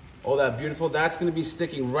 all that beautiful? That's gonna be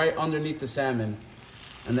sticking right underneath the salmon.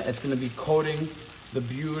 And it's gonna be coating the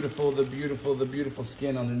beautiful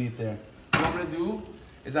skin underneath there. What I'm gonna do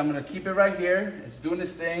is I'm gonna keep it right here. It's doing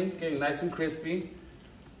this thing, getting nice and crispy.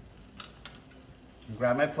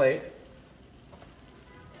 Grab my plate.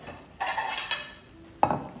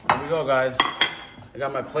 Here we go, guys. I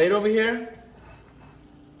got my plate over here.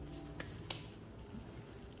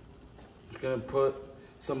 Just gonna put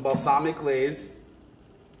some balsamic glaze.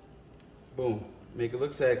 Boom. Make it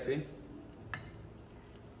look sexy.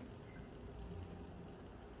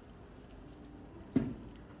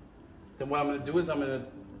 Then what I'm gonna do is I'm going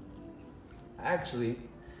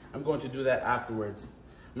to do that afterwards.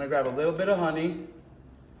 I'm gonna grab a little bit of honey.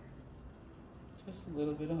 Just a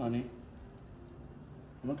little bit of honey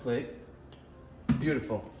on the plate.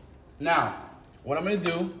 Beautiful. Now, what I'm gonna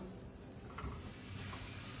do,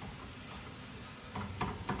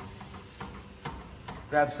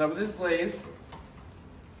 grab some of this glaze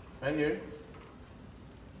right here.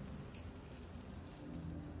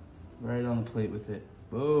 Right on the plate with it.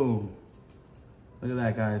 Boom. Look at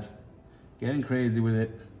that, guys. Getting crazy with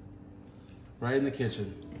it. Right in the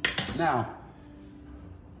kitchen. Now,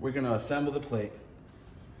 we're gonna assemble the plate.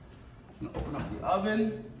 I'm gonna open up the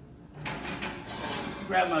oven.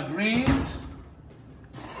 Grab my greens.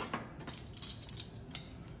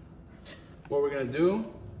 What we're gonna do,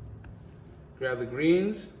 grab the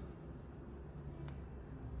greens.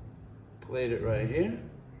 Plate it right here,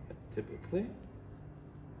 at the tip of the plate.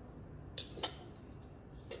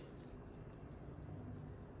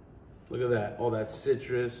 Look at that, all that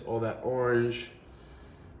citrus, all that orange.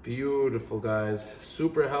 Beautiful, guys.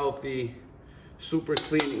 Super healthy, super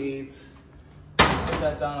clean eats. Put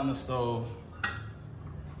that down on the stove.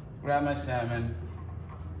 Grab my salmon.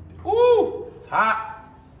 Ooh, it's hot.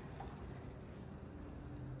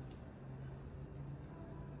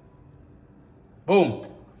 Boom.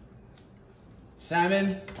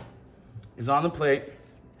 Salmon is on the plate.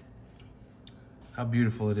 How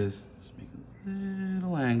beautiful it is. Just make it a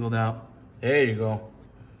little angled out. There you go.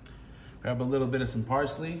 Grab a little bit of some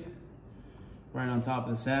parsley right on top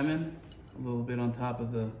of the salmon. A little bit on top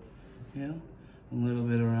of the, a little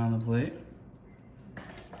bit around the plate.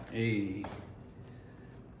 Hey.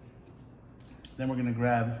 Then we're gonna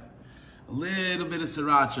grab a little bit of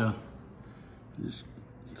sriracha. Just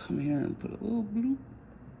come here and put a little bloop.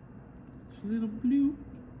 Just a little bloop.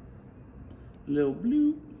 A little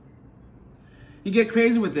bloop. You get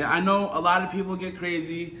crazy with it. I know a lot of people get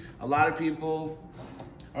crazy. A lot of people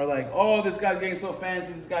are like, oh, this guy's getting so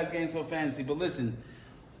fancy, this guy's getting so fancy. But listen,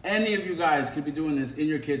 any of you guys could be doing this in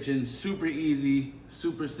your kitchen. Super easy,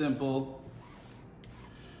 super simple.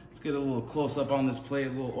 Let's get a little close up on this plate,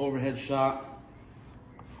 a little overhead shot.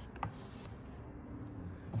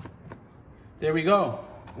 There we go.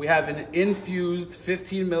 We have an infused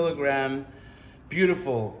 15 milligram,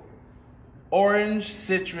 beautiful orange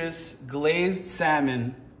citrus glazed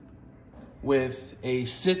salmon with a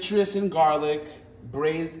citrus and garlic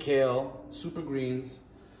braised kale, super greens,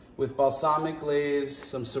 with balsamic glaze,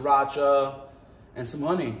 some sriracha, and some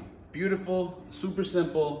honey. Beautiful, super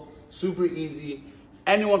simple, super easy.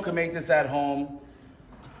 Anyone can make this at home.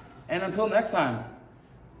 And until next time,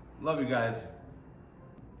 love you guys.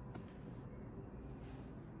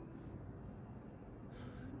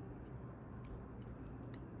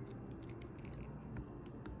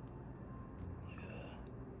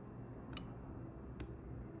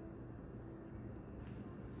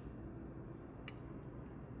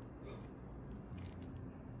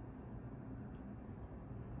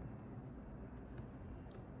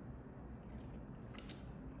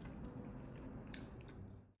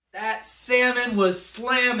 That salmon was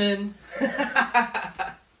slamming.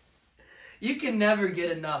 You can never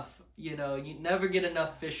get enough, you never get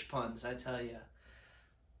enough fish puns, I tell you.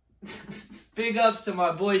 Big ups to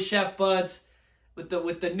my boy Chef Buds with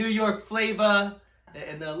the New York flavor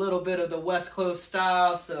and a little bit of the West Coast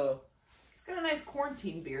style. So got a nice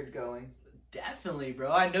quarantine beard going. Definitely,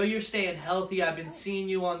 bro. I know you're staying healthy. I've been seeing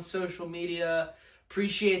you on social media.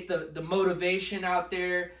 Appreciate the motivation out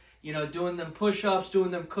there. You know, doing them push-ups,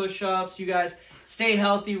 doing them push-ups. You guys stay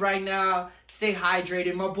healthy right now. Stay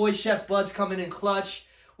hydrated. My boy Chef Bud's coming in clutch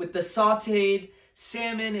with the sauteed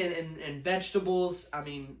salmon and vegetables. I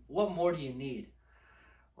mean, what more do you need?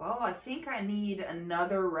 Well, I think I need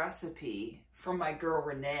another recipe from my girl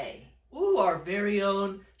Renee. Ooh, our very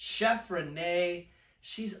own Chef Renee.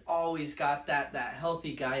 She's always got that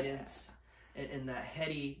healthy guidance and that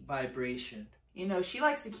heady vibration. You know, she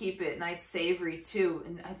likes to keep it nice savory too,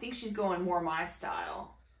 and I think she's going more my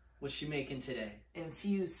style. What's she making today?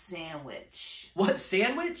 Infused sandwich. What,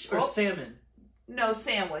 sandwich or salmon? No,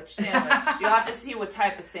 sandwich. You'll have to see what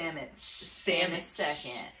type of sandwich. Sandwich. In a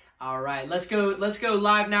second. All right, let's go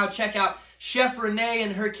live now. Check out Chef Renee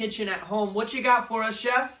and her kitchen at home. What you got for us,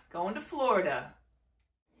 Chef? Going to Florida.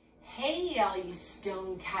 Hey, all you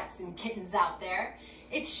stone cats and kittens out there.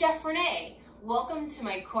 It's Chef Renee. Welcome to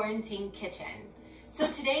my quarantine kitchen.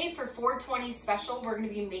 So today for 420 special, we're going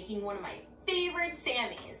to be making one of my favorite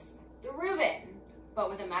Sammys, the Reuben, but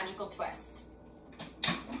with a magical twist.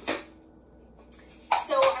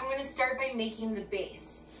 So I'm going to start by making the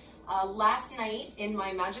base. Last night in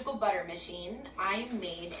my Magical Butter machine, I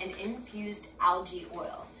made an infused algae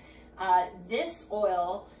oil. This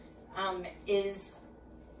oil is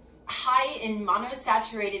high in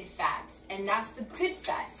monosaturated fats, and that's the good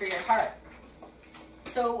fat for your heart.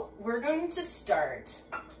 So we're going to start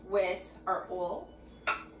with our oil,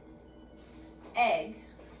 egg,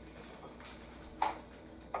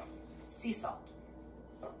 sea salt.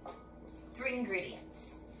 3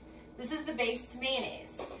 ingredients. This is the base to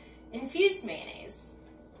mayonnaise, infused mayonnaise.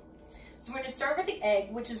 So we're going to start with the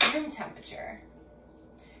egg, which is room temperature.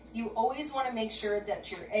 You always want to make sure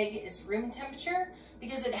that your egg is room temperature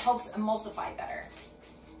because it helps emulsify better.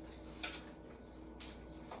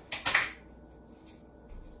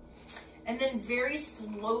 And then very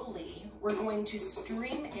slowly, we're going to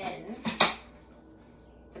stream in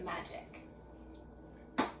the magic.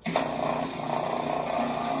 All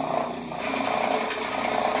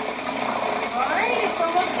right, it's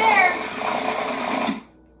almost there.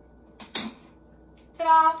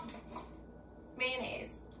 Ta-da! Mayonnaise.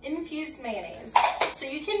 Infused mayonnaise. So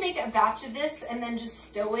you can make a batch of this and then just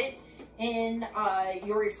stow it in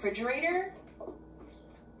your refrigerator.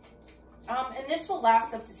 And this will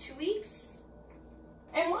last up to 2 weeks.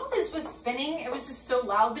 And while this was spinning, it was just so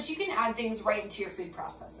loud, but you can add things right into your food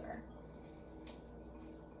processor.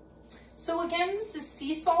 So again, this is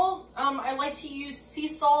sea salt. I like to use sea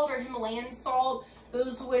salt or Himalayan salt.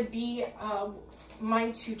 Those would be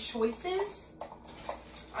my 2 choices.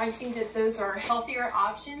 I think that those are healthier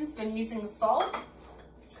options when using salt.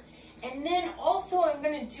 And then also I'm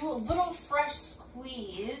going to do a little fresh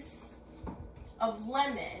squeeze of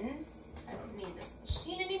lemon. I don't need this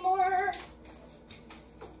machine anymore.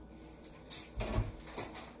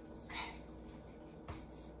 Okay.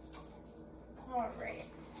 All right.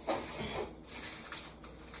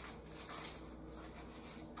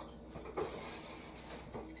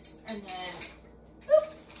 And then, whoop,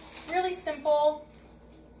 really simple.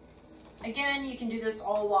 Again, you can do this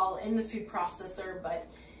all while in the food processor, but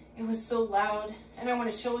it was so loud and I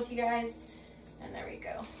want to chill with you guys. And there we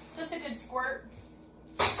go. Just a good squirt.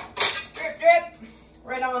 Drip, drip,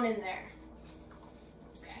 right on in there.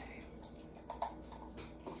 Okay.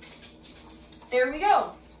 There we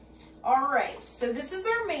go. All right, so this is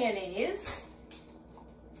our mayonnaise.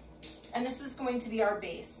 And this is going to be our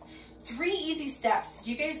base. 3 easy steps.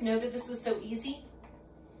 Did you guys know that this was so easy?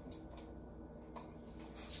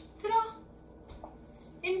 Ta-da!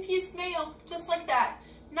 Infused mayo, just like that.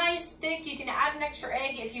 Nice, thick. You can add an extra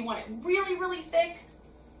egg if you want it really, really thick.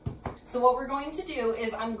 So what we're going to do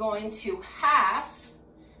is I'm going to half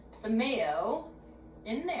the mayo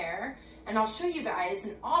in there, and I'll show you guys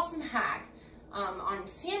an awesome hack on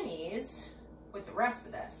Sammy's with the rest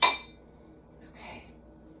of this. Okay,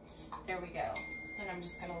 there we go. And I'm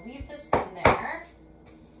just gonna leave this in there.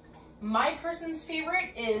 My person's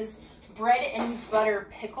favorite is bread and butter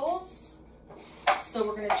pickles. So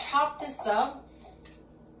we're gonna chop this up,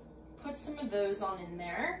 put some of those on in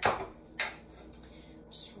there.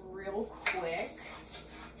 Just real quick.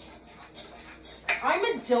 I'm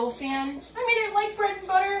a dill fan. I mean, I like bread and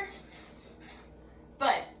butter,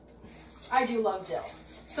 but I do love dill.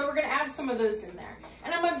 So we're gonna add some of those in there.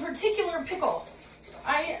 And I'm a particular pickle.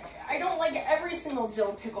 I don't like every single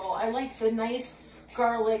dill pickle. I like the nice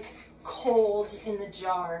garlic, cold in the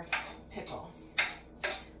jar pickle.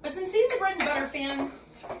 But since he's a bread and butter fan,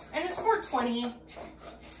 and it's 420,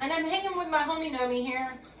 and I'm hanging with my homie Nomi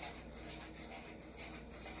here,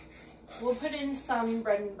 we'll put in some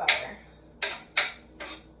bread and butter.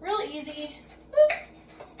 Real easy. Boop.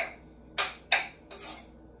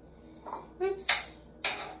 Oops.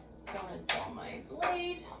 Don't dull my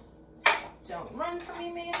blade. Don't run for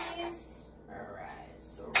me, mayonnaise. Alright,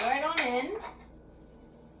 so right on in.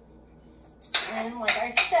 And like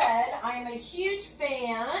I said, I am a huge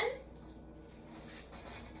fan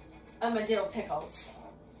of my dill pickles.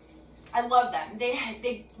 I love them.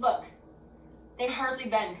 They look, they hardly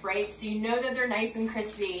bend, right? So you know that they're nice and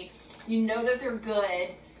crispy. You know that they're good.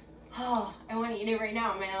 Oh, I want to eat it right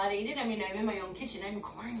now. Am I allowed to eat it? I mean, I'm in my own kitchen. I'm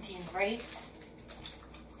quarantined, right?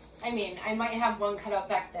 I mean, I might have one cut up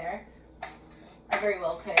back there. I very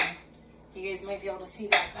well could. You guys might be able to see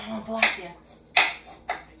that, but I don't block you.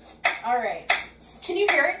 All right. Can you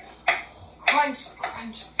hear it? Crunch,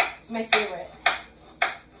 crunch. It's my favorite.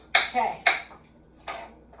 Okay.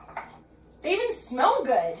 They even smell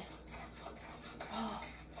good.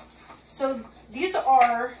 So these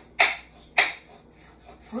are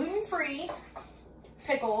gluten-free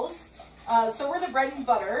pickles. So we're the bread and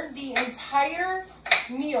butter. The entire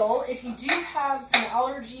meal, if you do have some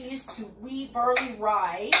allergies to wheat, barley,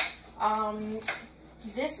 rye,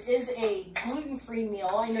 this is a gluten-free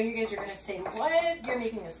meal. I know you guys are going to say, what? You're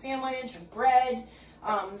making a sandwich with bread.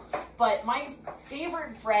 But my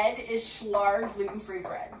favorite bread is Schlar gluten-free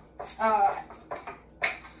bread.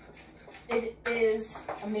 It is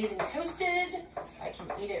amazing toasted. I can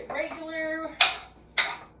eat it regular.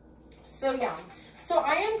 So yum. So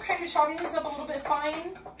I am kind of chopping these up a little bit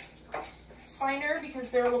finer because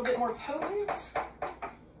they're a little bit more potent.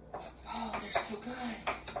 Oh, they're so good.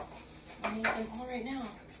 I'm gonna eat them all right now.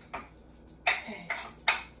 Okay.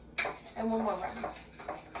 And one more run.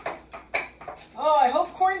 Oh, I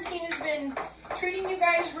hope quarantine has been treating you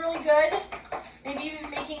guys really good. Maybe even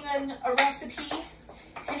making a recipe,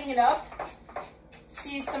 hitting it up.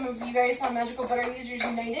 See some of you guys on Magical Butter Users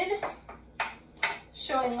United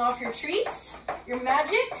showing off your treats, your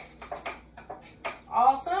magic.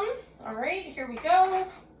 Awesome. All right, here we go.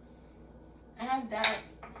 Add that.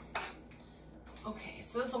 Okay,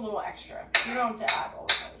 so it's a little extra. You don't have to add all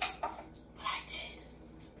of those, but I did.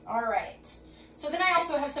 All right. So then I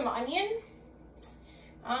also have some onion.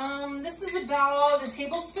 This is about a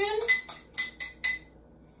tablespoon.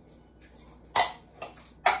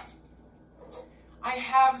 I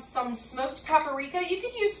have some smoked paprika. You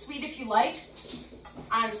could use sweet if you like.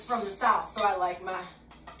 I'm just from the South, so I like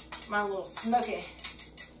my little smoky.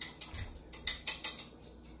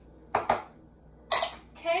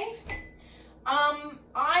 Okay.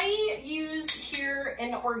 I use here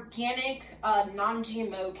an organic,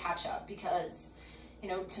 non-GMO ketchup because, you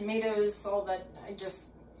know, tomatoes, all that,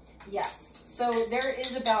 yes. So there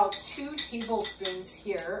is about 2 tablespoons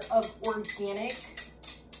here of organic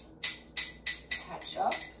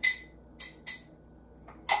ketchup.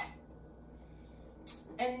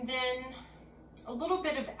 And then a little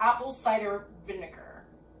bit of apple cider vinegar.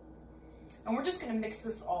 And we're just gonna mix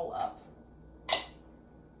this all up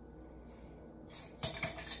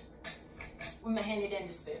with my handy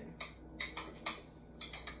dandy spoon.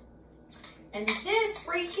 And this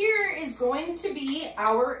right here is going to be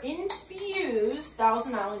our infused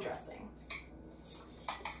Thousand Island dressing.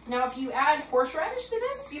 Now, if you add horseradish to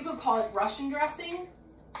this, you could call it Russian dressing.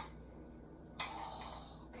 Oh,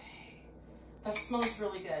 okay. That smells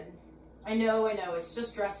really good. I know, it's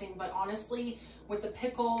just dressing, but honestly, with the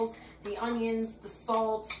pickles, the onions, the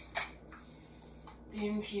salt, the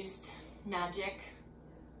infused magic.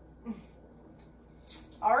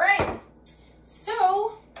 All right,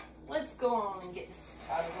 so let's go on and get this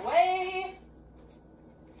out of the way.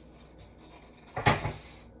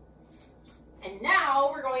 And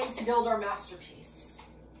now we're going to build our masterpiece.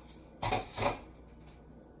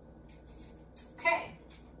 Okay,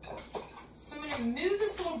 so I'm gonna move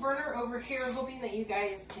this little burner over here, hoping that you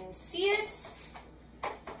guys can see it.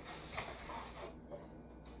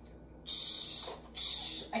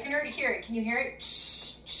 I can already hear it. Can you hear it?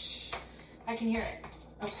 I can hear it.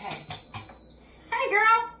 Okay. Hey,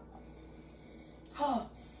 girl. Oh,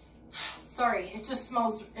 sorry. It just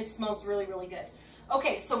smells, really, really good.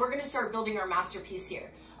 Okay, so we're gonna start building our masterpiece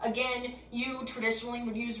here. Again, you traditionally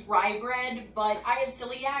would use rye bread, but I have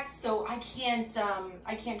celiac, so I can't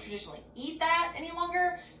traditionally eat that any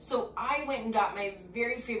longer. So I went and got my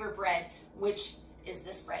very favorite bread, which is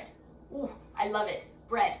this bread. Ooh, I love it.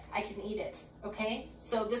 Bread, I can eat it, okay?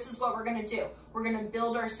 So this is what we're gonna do. We're gonna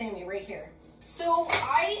build our Sammy right here. So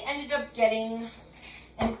I ended up getting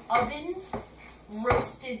an oven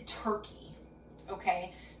roasted turkey,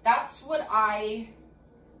 okay? That's what I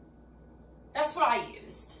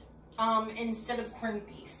used instead of corned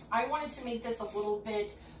beef. I wanted to make this a little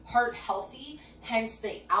bit heart healthy, hence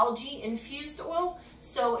the algae infused oil.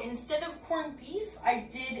 So instead of corned beef, I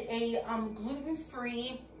did a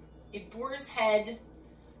gluten-free, a boar's head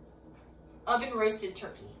oven roasted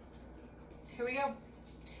turkey. Here we go.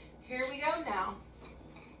 Here we go now.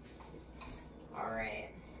 All right.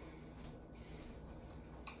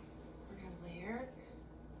 We're gonna layer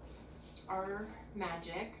our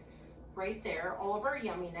magic right there, all of our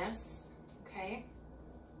yumminess, okay?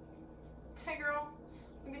 Hey girl,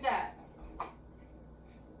 look at that.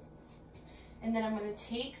 And then I'm gonna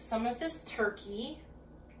take some of this turkey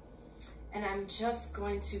and I'm just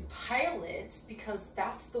going to pile it because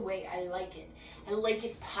that's the way I like it. I like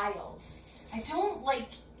it piled. I don't like,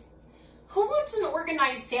 who wants an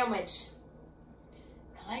organized sandwich?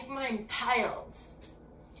 I like mine piled.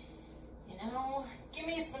 You know, give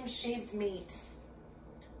me some shaved meat.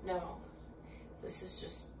 No, this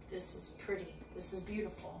is pretty. This is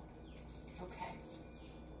beautiful. Okay,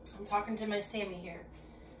 I'm talking to my Sammy here.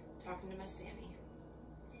 Talking to my Sammy.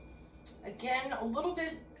 Again, a little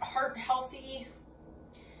bit heart healthy.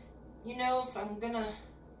 You know, if I'm gonna,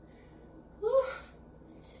 whew.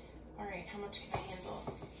 All right, how much can I handle?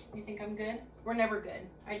 You think I'm good? We're never good.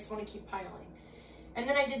 I just want to keep piling. And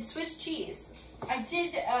then I did Swiss cheese. I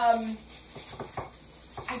did a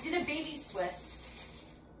baby Swiss.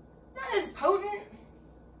 Not as potent.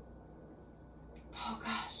 Oh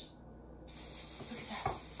gosh. Look at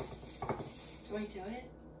that. Do I do it?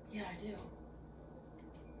 Yeah, I do.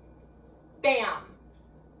 Bam.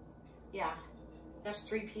 Yeah, that's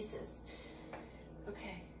 3 pieces.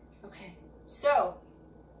 Okay, okay. So,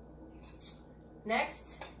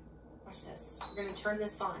 next, watch this. We're gonna turn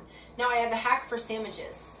this on. Now I have a hack for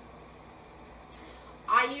sandwiches.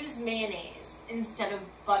 I use mayonnaise instead of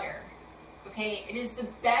butter. Okay, it is the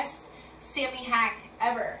best Sammy hack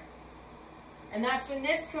ever. And that's when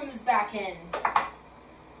this comes back in.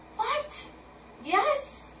 What?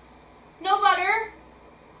 Yes? No butter?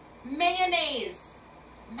 Mayonnaise.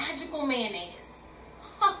 Magical mayonnaise.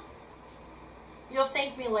 Huh. You'll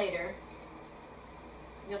thank me later.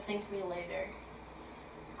 You'll thank me later.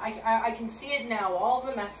 I can see it now, all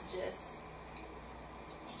the messages.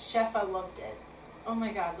 Chef, I loved it. Oh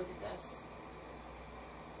my God, look at this.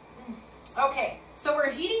 Okay, so we're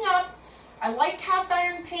heating up. I like cast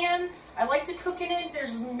iron pan. I like to cook in it.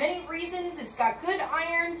 There's many reasons. It's got good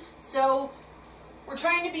iron. So we're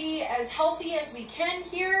trying to be as healthy as we can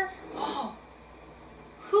here. Oh,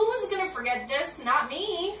 who was gonna forget this? Not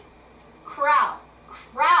me. Kraut,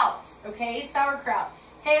 okay, sauerkraut.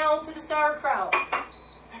 Hail to the sauerkraut.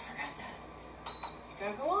 I forgot that.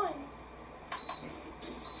 Gotta go on.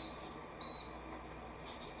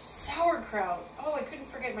 Sauerkraut. Oh, I couldn't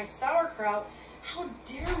forget my sauerkraut. How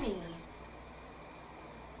dare me?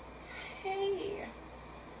 Hey,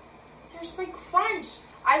 there's my crunch.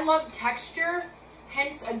 I love texture,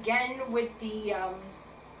 hence again with the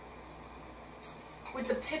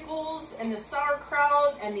pickles and the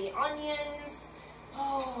sauerkraut and the onions.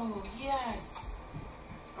 Oh yes,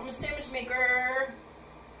 I'm a sandwich maker.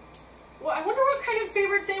 Well, I wonder what kind of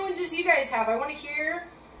favorite sandwiches you guys have. I want to hear.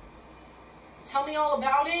 Tell me all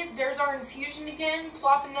about it. There's our infusion again,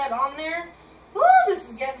 plopping that on there. Woo, this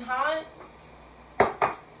is getting hot.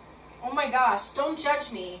 Oh my gosh, don't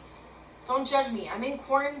judge me. Don't judge me. I'm in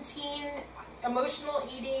quarantine, emotional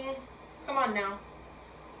eating. Come on now.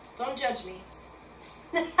 Don't judge me.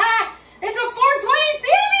 It's a 420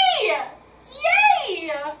 Sammy!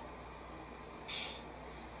 Yay!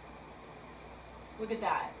 Look at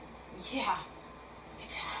that. Yeah. Look at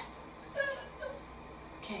that.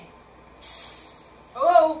 Okay.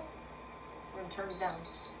 Oh! We're gonna turn it down.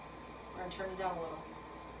 We're gonna turn it down a little.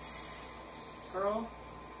 Girl.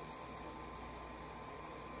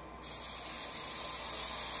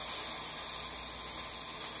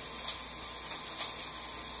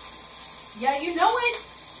 Yeah, you know it.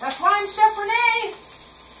 That's why I'm Chef Renee.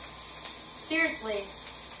 Seriously.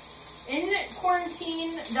 In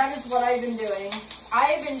quarantine, that is what I've been doing. I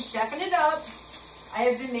have been chefing it up. I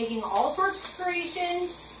have been making all sorts of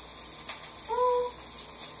creations.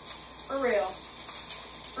 For real.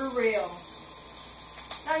 For real.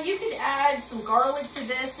 Now you could add some garlic to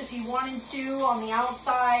this if you wanted to on the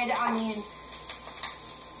outside. I mean,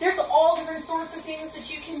 there's all different sorts of things that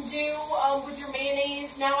you can do with your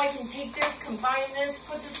mayonnaise. Now I can take this, combine this,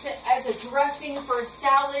 put this as a dressing for a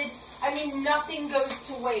salad. I mean, nothing goes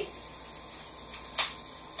to waste.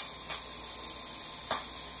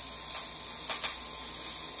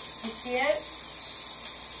 You see it?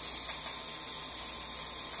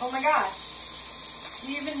 Oh my gosh. Do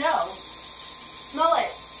you even know? Smell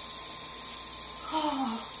it.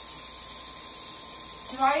 Oh.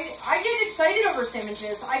 I get excited over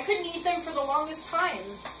sandwiches. I couldn't eat them for the longest time.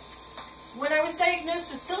 When I was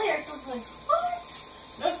diagnosed with celiac, I was like, what?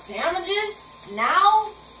 No sandwiches?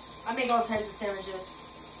 Now, I make all types of sandwiches.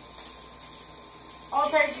 All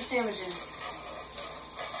types of sandwiches.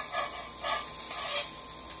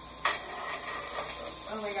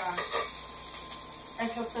 Oh my gosh. I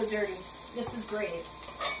feel so dirty. This is great.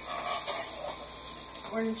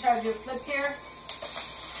 We're going to try to do a flip here.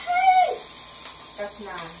 Hey! That's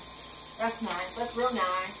nice. That's nice. That's real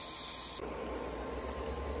nice.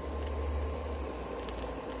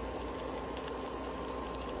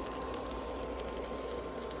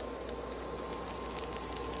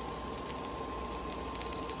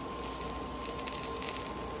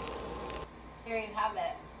 Here you have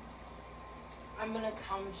it. I'm gonna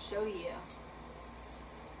come show you.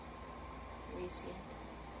 Let me see.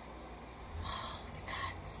 Oh, look at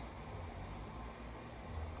that.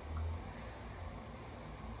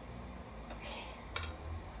 Okay.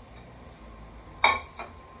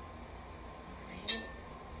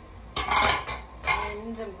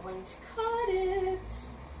 And I'm going to cut it.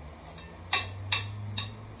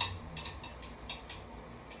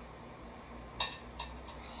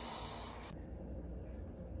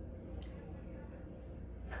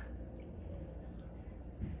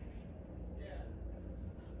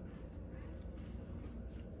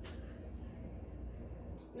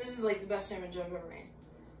 This is like the best sandwich I've ever made.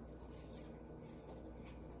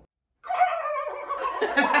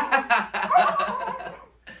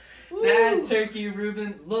 That turkey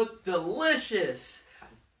Reuben looked delicious.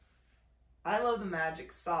 I love the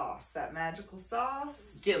magic sauce. That magical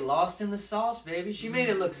sauce. Get lost in the sauce, baby. She made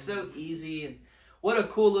it look so easy, and what a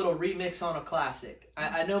cool little remix on a classic.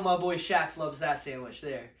 I know my boy Shatz loves that sandwich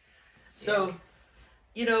there. So, Yeah.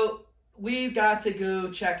 you know, we got to go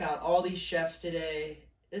check out all these chefs today.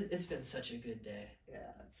 It's been such a good day.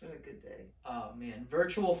 Yeah, it's been a good day. Oh man,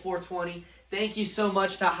 virtual 420. Thank you so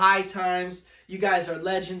much to High Times. You guys are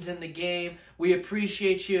legends in the game. We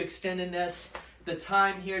appreciate you extending us the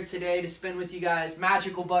time here today to spend with you guys.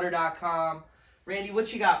 MagicalButter.com. Randy,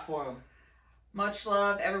 what you got for them? Much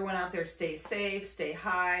love. Everyone out there, stay safe, stay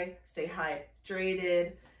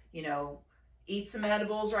hydrated. You know, eat some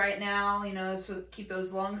edibles right now. You know, so keep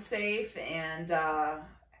those lungs safe, and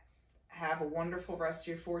have a wonderful rest of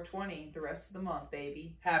your 420, the rest of the month,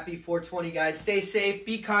 baby. Happy 420, guys. Stay safe.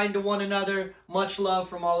 Be kind to one another. Much love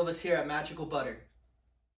from all of us here at Magical Butter.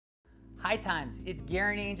 Hi Times, it's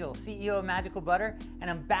Garen Angel, CEO of Magical Butter,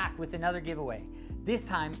 and I'm back with another giveaway. This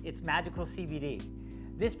time, it's Magical CBD.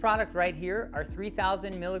 This product right here, our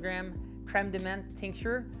 3,000 milligram creme de menthe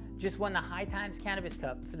tincture, just won the High Times Cannabis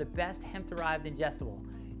Cup for the best hemp-derived ingestible.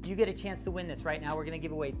 You get a chance to win this right now. We're gonna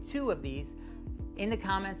give away 2 of these. In the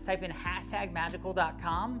comments, type in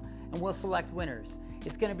 #magical.com and we'll select winners.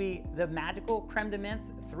 It's gonna be the Magical Creme de Menthe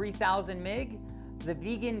 3000 mg, the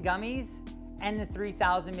vegan gummies, and the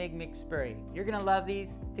 3000 mg mixed berry. You're gonna love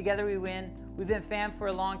these. Together we win. We've been fam for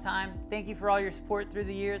a long time. Thank you for all your support through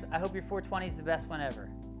the years. I hope your 420 is the best one ever.